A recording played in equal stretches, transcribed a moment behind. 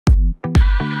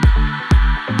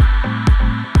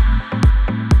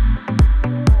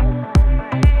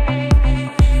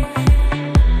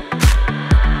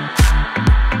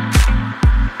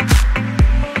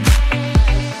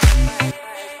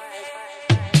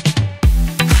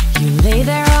lay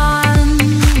there on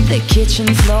the kitchen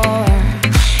floor.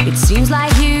 It seems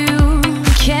like you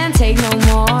can't take no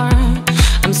more.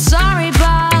 I'm sorry,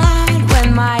 but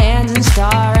when my engine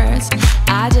starts,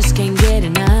 I just can't get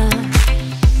enough.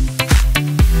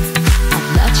 I'll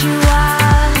let you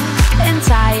up and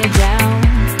tie you down,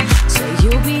 so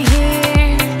you'll be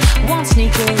here, won't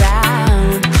sneak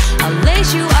around. I'll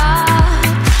lace you up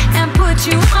and put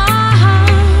you on.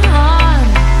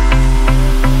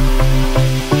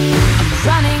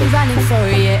 Running for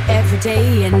you every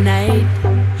day and night.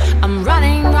 I'm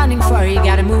running for you,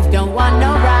 gotta move, don't want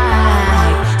no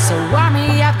ride. So warm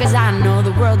me up, cause I know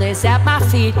the world is at my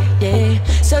feet, yeah.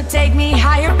 So take me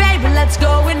higher, baby, let's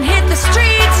go and hit the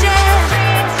streets, yeah.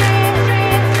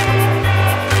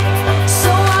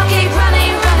 So I'll keep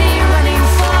running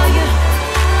for you.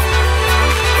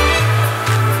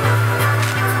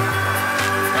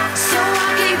 So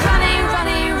I'll keep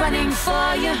running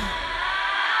for you.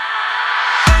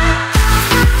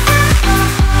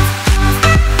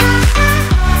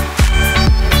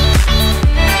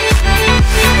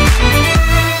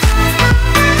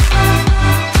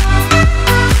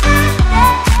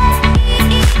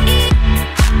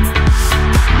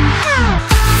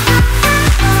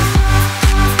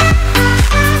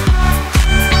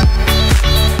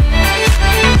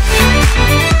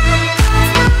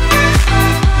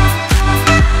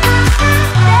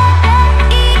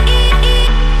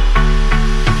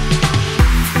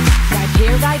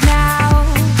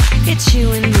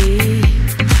 You and me,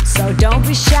 so don't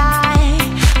be shy,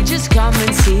 just come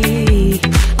and see.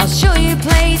 I'll show you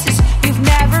places you've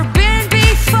never been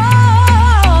before.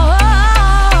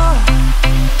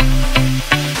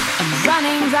 I'm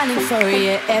running for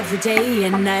you every day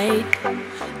and night.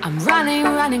 I'm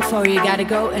running for you, gotta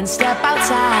go and step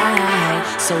outside.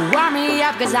 So warm me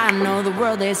up, cause I know the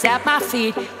world is at my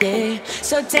feet, yeah.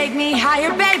 So take me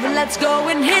higher, baby, let's go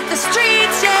and hit the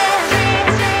streets, yeah.